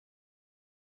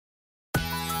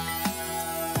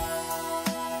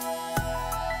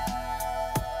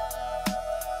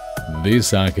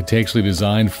This architecturally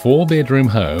designed 4-bedroom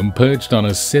home, perched on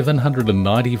a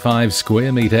 795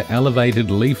 square metre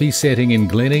elevated leafy setting in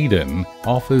Glen Eden,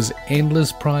 offers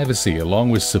endless privacy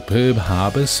along with superb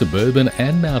harbour, suburban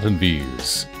and mountain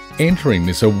views. Entering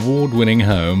this award-winning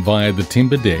home via the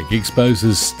timber deck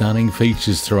exposes stunning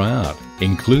features throughout,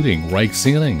 including raked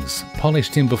ceilings,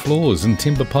 polished timber floors and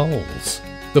timber poles.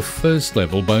 The first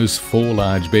level boasts 4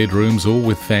 large bedrooms, all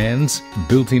with fans,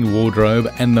 built-in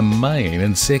wardrobe, and the main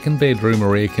and second bedroom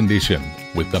are air-conditioned,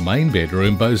 with the main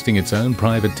bedroom boasting its own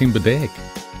private timber deck.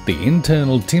 The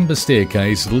internal timber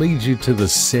staircase leads you to the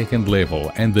second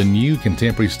level and the new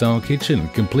contemporary-style kitchen,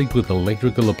 complete with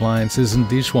electrical appliances and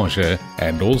dishwasher,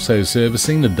 and also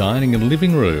servicing the dining and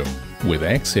living room, with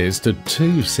access to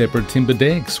 2 separate timber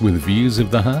decks with views of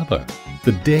the harbour.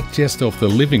 The deck just off the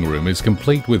living room is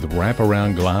complete with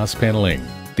wraparound glass panelling.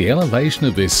 The elevation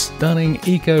of this stunning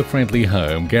eco-friendly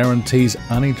home guarantees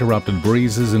uninterrupted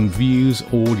breezes and views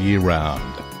all year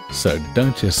round. So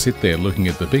don't just sit there looking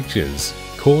at the pictures.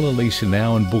 Call Alicia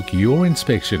now and book your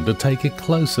inspection to take a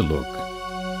closer look.